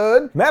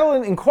good?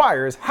 Madeline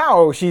inquires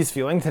how she's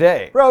feeling today.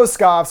 Rose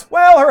scoffs,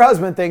 well, her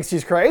husband thinks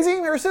she's crazy,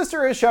 her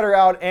sister has shut her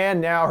out, and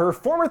now her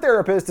former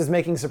therapist is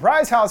making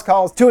surprise house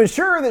calls to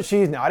ensure that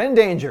she's not in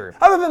danger.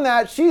 Other than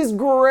that, she's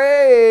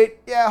great.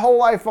 Yeah, whole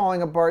life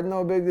falling apart,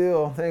 no big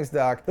deal. Thanks,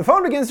 Doc. The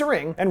phone begins to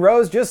ring, and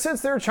Rose just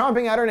sits there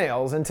chomping at her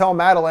nails until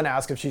Madeline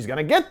asks if she's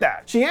gonna get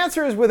that. She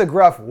answers with a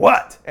gruff,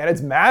 what? And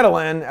it's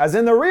Madeline, as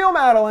in the real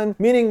Madeline,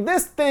 meaning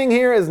this thing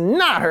here is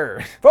not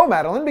her. Faux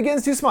Madeline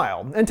begins to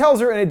smile and tells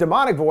her in a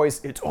demonic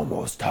voice, it's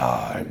almost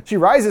time. She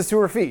rises to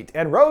her feet,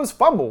 and Rose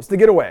fumbles to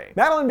get away.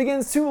 Madeline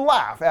begins to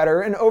laugh at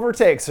her and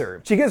overtakes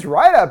her. She gets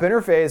right up in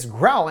her face,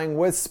 growling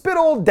with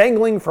spittle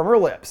dangling from her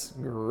lips.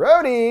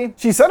 Grody.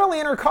 She's suddenly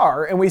in her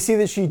car, and we see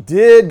that she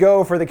did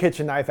go for the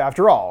kitchen knife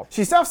after all.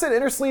 She stuffs it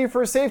in her sleeve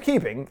for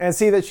safekeeping, and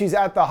see that she's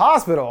at the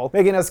hospital,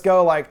 making us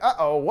go like,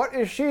 uh-oh, what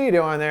is she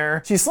doing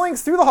there? She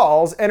slinks through the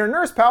halls, and her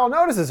nurse pal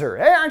notices her.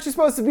 Hey, aren't you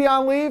supposed to be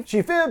on leave?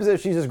 She fibs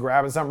if she's just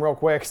grabbing something real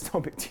quick. It's no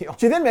big deal.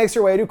 She then makes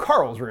her way to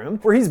Carl's room,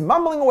 where he's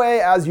mumbling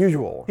away as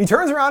usual. He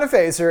turns around to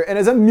face her and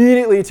is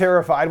immediately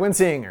terrified when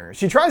seeing her.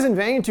 She tries in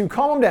vain to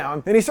calm him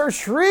down, and he starts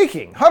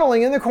shrieking,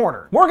 huddling in the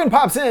corner. Morgan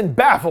pops in,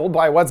 baffled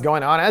by what's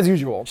going on as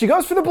usual. She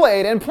goes for the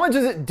blade and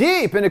plunges it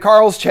deep into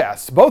Carl's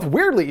chest, both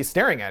weirdly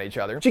staring at each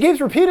other. She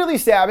keeps repeatedly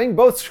stabbing,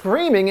 both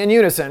screaming in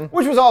unison,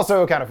 which was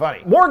also kind of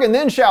funny. Morgan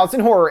then shouts in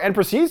horror and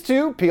proceeds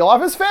to peel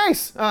off his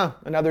face.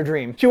 Another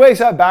dream. She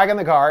wakes up back in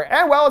the car,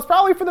 and well, it's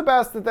probably for the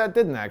best that that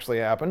didn't actually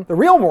happen. The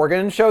real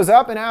Morgan shows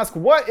up and asks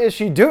what is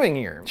she doing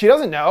here. She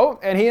doesn't know,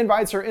 and he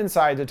invites her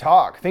inside to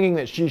talk, thinking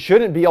that she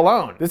shouldn't be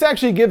alone. This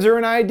actually gives her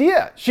an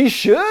idea. She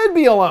should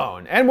be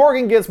alone, and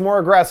Morgan gets more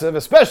aggressive,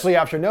 especially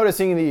after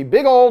noticing the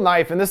big old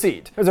knife in the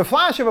seat. There's a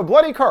flash of a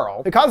bloody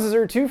Carl that causes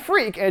her to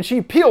freak, and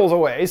she peels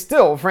away,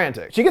 still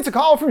frantic. She gets a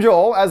call from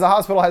Joel as the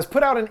hospital has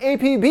put out an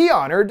APB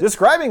on her,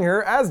 describing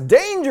her as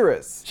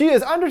dangerous. She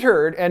is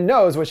undeterred and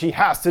knows what she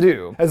has to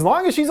do. As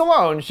long as she's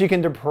alone, she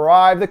can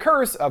deprive the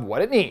curse of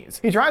what it needs.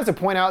 He tries to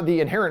point out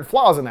the inherent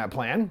flaws in that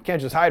plan,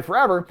 can't just hide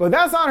forever, but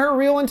that's not her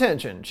real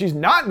intention. She's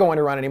not going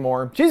to run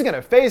anymore. She's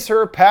gonna face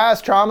her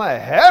past trauma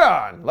head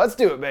on. Let's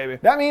do it, baby.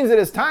 That means it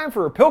is time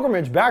for a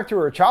pilgrimage back to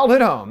her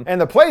childhood home, and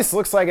the place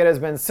looks like it has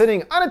been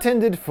sitting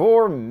unattended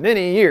for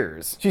many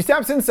years. She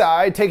steps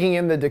inside, taking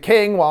in the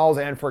decaying walls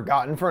and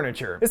forgotten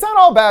furniture. It's not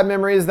all bad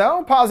memories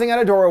though, pausing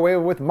at a doorway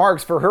with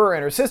marks for her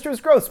and her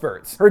sister's growth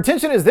spurts. Her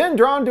attention is then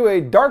drawn to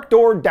a dark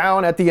door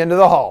down at the end of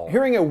the hall.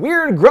 Hearing a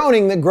weird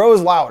groaning that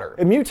grows louder,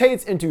 it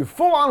mutates into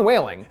full-on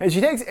wailing, and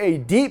she takes a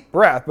deep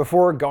breath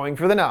before going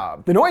for the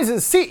knob. The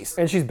noises cease,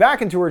 and she's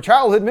back into her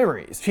childhood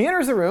memories. She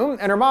enters the room,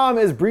 and her mom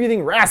is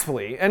breathing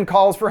raspily and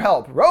calls for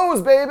help.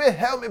 Rose, baby,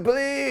 help me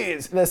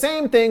please. The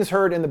same things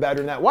heard in the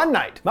bedroom that one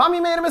night. Mommy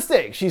made a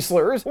mistake, she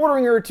slurs,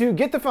 ordering her to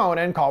get the phone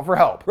and call for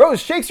help.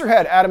 Rose shakes her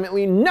head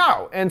adamantly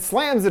no, and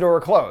slams the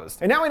door closed.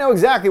 And now we know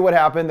exactly what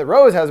happened that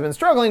Rose has been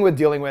struggling with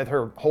dealing with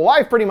her whole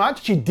life pretty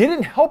much. She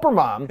didn't help her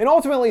mom, and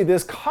ultimately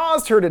this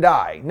caused her to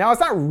die. Now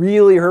it's not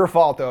really her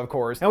fault though, of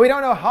course, and we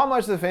don't know how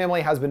much the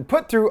family has been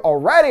put through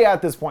already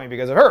at this point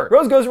because of her.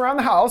 Rose goes around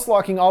the house,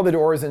 locking all the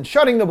doors and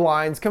shutting the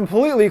blinds,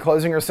 completely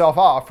closing herself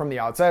off from the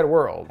outside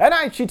world. At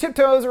night, she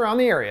tiptoes around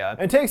the area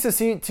and takes a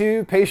seat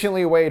to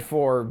patiently wait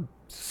for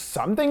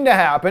something to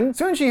happen.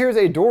 Soon she hears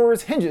a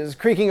door's hinges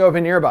creaking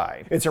open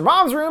nearby. It's her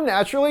mom's room,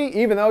 naturally,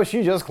 even though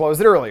she just closed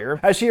it earlier.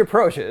 As she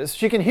approaches,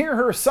 she can hear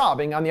her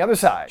sobbing on the other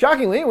side.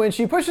 Shockingly, when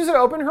she pushes it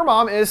open, her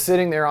mom is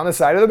sitting there on the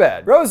side of the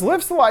bed. Rose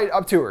lifts the light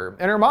up to her,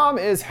 and her mom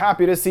is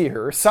happy to see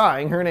her,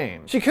 sighing her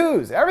name. She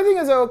coos, everything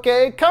is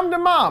okay, come to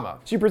mama.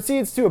 She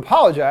proceeds to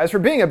apologize for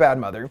being a bad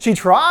mother. She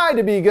tried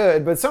to be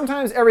good, but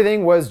sometimes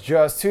everything was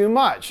just too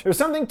much. There's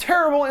something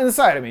terrible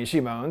inside of me, she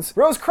moans.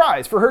 Rose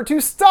cries for her to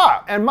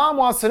stop, and mom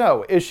wants to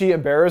know, is she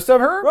embarrassed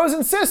of her? Rose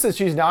insists that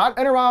she's not,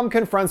 and her mom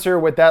confronts her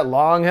with that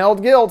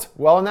long-held guilt.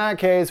 Well, in that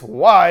case,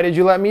 why did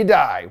you let me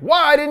die?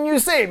 Why didn't you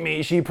save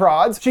me? She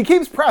prods. She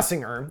keeps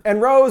pressing her,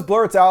 and Rose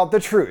blurts out the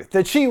truth,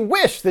 that she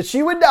wished that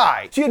she would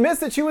die. She admits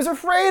that she was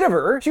afraid of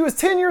her. She was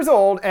 10 years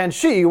old, and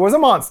she was a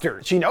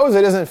monster. She knows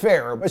it isn't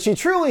fair, but she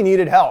truly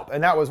needed help,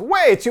 and that was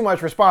way too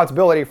much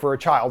responsibility for a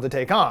child to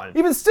take on.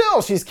 Even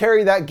still, she's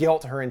carried that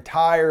guilt her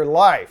entire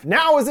life.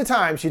 Now is the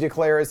time, she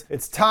declares,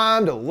 it's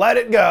time to let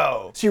it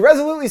go. She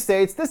resolutely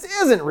states this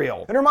isn't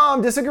real. And her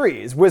mom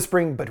disagrees,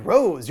 whispering, "But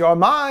Rose, your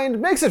mind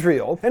makes it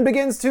real," and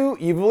begins to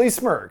evilly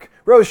smirk.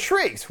 Rose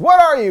shrieks, "What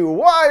are you?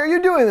 Why are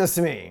you doing this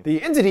to me?"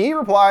 The entity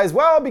replies,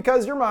 "Well,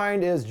 because your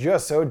mind is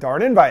just so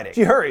darn inviting."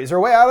 She hurries her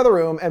way out of the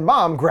room and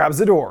Mom grabs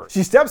the door.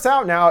 She steps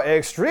out, now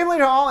extremely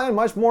tall and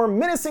much more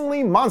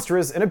menacingly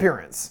monstrous in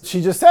appearance.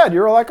 "She just said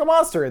you were like a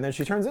monster," and then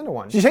she turns into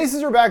one. She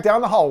chases her back down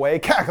the hallway,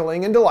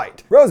 cackling in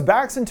delight. Rose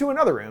backs into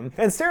another room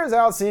and stares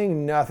out,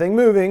 seeing nothing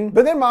moving,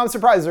 but then Mom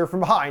surprises her from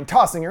behind,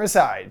 tossing her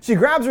aside. She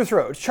grabs her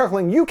throat,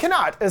 chuckling, "You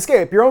cannot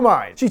escape your own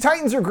mind." She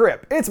tightens her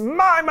grip. "It's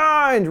my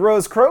mind,"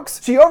 Rose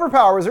croaks. She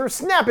overpowers her,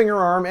 snapping her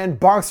arm, and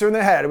bonks her in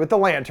the head with the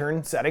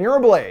lantern, setting her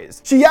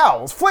ablaze. She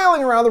yowls,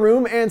 flailing around the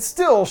room, and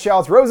still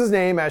shouts Rose's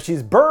name as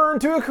she's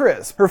burned to a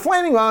crisp. Her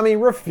flaming mommy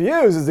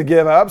refuses to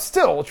give up,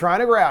 still trying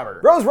to grab her.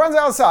 Rose runs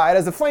outside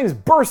as the flames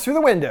burst through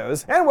the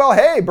windows, and well,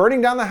 hey,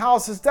 burning down the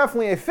house is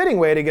definitely a fitting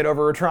way to get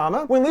over her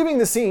trauma. When leaving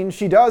the scene,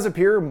 she does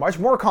appear much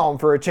more calm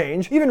for a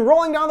change, even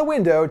rolling down the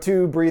window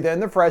to breathe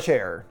in the fresh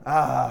air.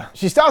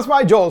 She stops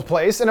by Joel's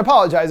place and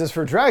apologizes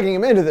for dragging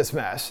him into this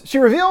mess. She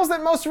reveals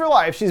that most of her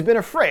life she's been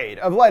afraid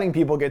of letting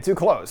people get too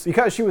close,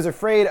 because she was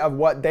afraid of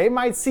what they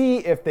might see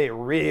if they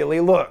really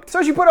looked.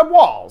 So she put up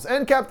walls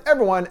and kept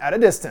everyone at a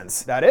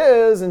distance. That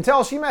is,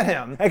 until she met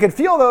him and could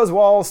feel those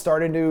walls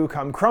starting to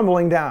come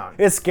crumbling down.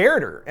 It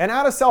scared her, and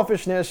out of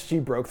selfishness, she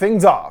broke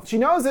things off. She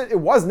knows that it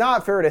was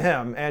not fair to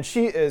him, and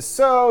she is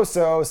so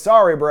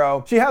sorry,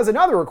 bro. She has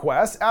another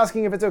request,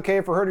 asking if it's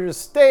okay for her to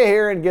just stay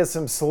here and get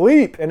some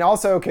sleep, and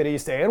also could he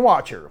stay and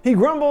watch her. He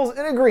grumbles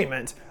in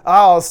agreement.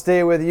 "I'll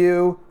stay with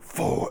you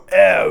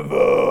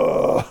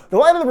forever." The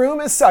light of the room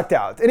is sucked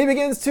out, and he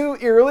begins to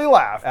eerily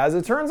laugh. As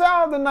it turns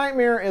out, the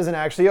nightmare isn't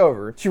actually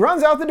over. She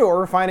runs out the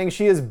door, finding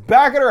she is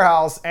back at her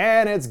house,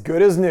 and it's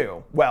good as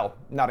new. Well,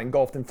 not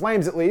engulfed in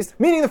flames at least,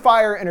 meaning the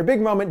fire and her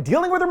big moment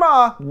dealing with her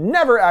ma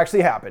never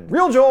actually happened.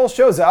 Real Joel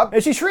shows up,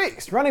 and she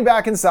shrieks, running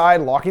back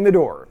inside, locking the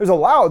door. There's a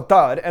loud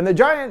thud, and the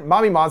giant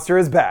mommy monster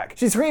is back.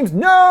 She screams,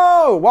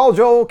 "No!" while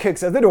Joel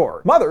kicks at the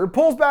door. Mother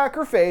pulls back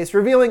her face,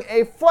 revealing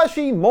a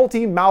fleshy,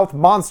 multi-mouth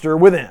monster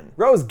within.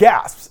 Rose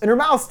gasps, and her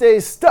mouth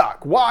stays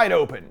stuck, wide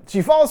open.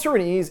 She falls to her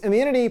knees, and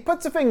the entity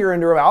puts a finger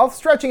into her mouth,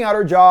 stretching out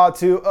her jaw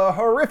to a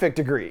horrific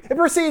degree. It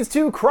proceeds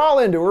to crawl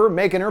into her,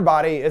 making her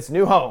body its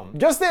new home.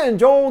 Just then,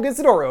 Joel gets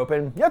the door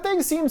open, yet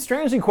things seem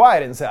strangely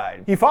quiet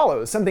inside. He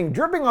follows something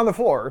dripping on the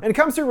floor and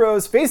comes to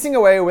Rose facing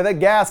away with a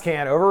gas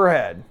can over her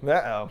head.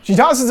 Uh-oh. She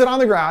tosses it on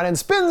the ground and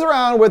spins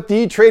around with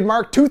the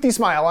trademark toothy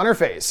smile on her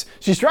face.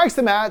 She strikes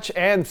the match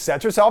and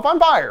sets herself on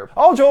fire.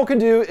 All Joel can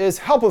do is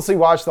helplessly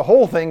watch the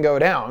whole thing go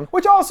down,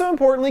 which also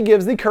importantly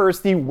gives the curse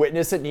the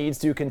witness it needs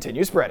to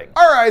continue spreading.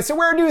 Alright, so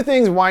where do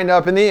things wind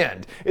up in the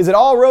end? Is it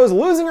all Rose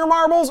losing her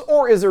marbles,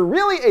 or is there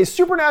really a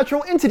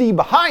supernatural entity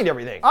behind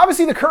everything?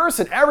 Obviously the curse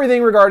and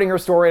everything regarding her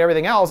story and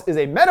everything else is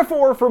a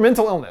metaphor for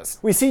mental illness.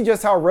 We see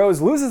just how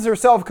Rose loses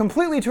herself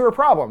completely to her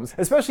problems,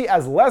 especially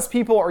as less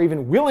people are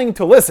even willing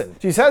to listen.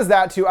 She says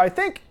that to, I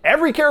think,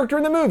 every character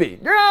in the movie.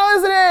 "You're not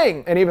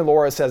listening!" And even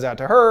Laura says that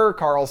to her,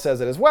 Carl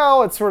says it as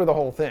well. It's sort of the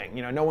whole thing.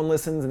 You know, no one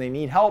listens and they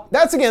need help.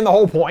 That's again the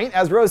whole point.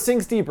 As Rose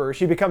sinks deeper,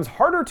 she becomes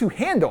harder to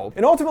handle,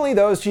 and ultimately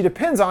those she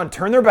depends on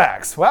turn their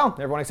backs. Well,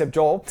 everyone except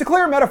Joel. It's a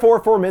clear metaphor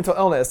for mental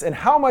illness and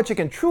how much it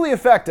can truly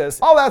affect us.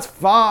 All that's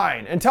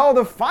fine until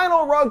the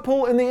final rug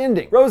pull in the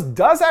ending. Rose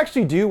does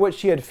actually do what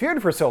she had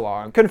feared for so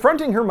long,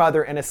 confronting her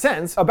mother in a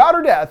sense about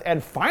her death,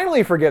 and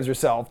finally forgives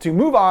herself to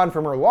move on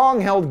from her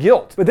long-held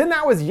guilt. But then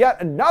that was yet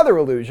another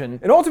illusion,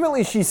 and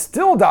ultimately she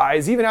still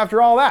dies even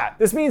after all that.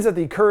 This means that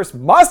the curse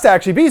must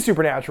actually be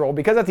supernatural,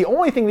 because that's the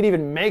only thing that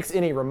even makes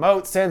any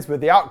remote sense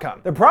with the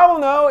outcome. The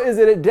problem though is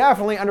that it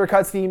definitely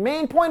undercuts the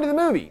main point of the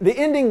movie. The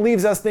ending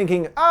leaves us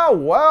thinking, oh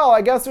well,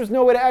 I guess there's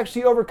no way to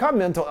actually overcome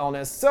mental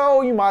illness,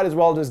 so you might as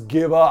well just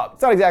give up.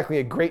 It's not exactly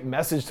a great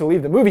message to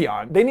leave the movie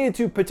on. They needed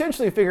to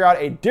potentially figure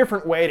out a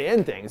different way to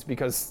end things,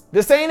 because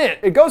this ain't it.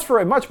 It goes for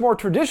a much more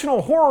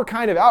traditional horror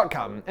kind of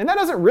outcome, and that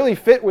doesn't really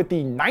fit with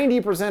the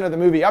 90% of the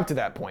movie up to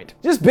that point.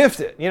 Just biffed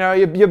it, you know,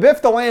 you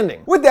biffed the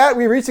landing. With that,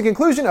 we reach the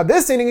conclusion of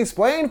this Ending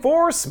Explained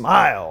for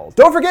Smile.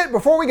 Don't forget,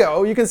 before we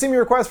go, you can send me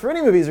requests for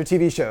any movies or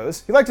TV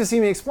shows you'd like to see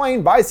me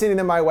explain by sending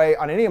them my way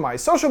on any of my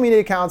social media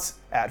accounts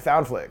at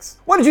FoundFlix.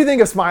 What did you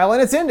think of Smile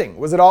and its ending?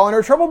 Was it all in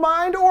her troubled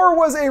mind, or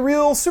was a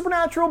real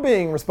supernatural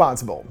being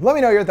responsible? Let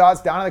me know your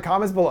thoughts down in the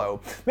comments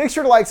below. Make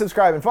sure to like,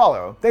 subscribe, and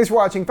follow. Thanks for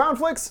watching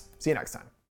FoundFlix. See you next time.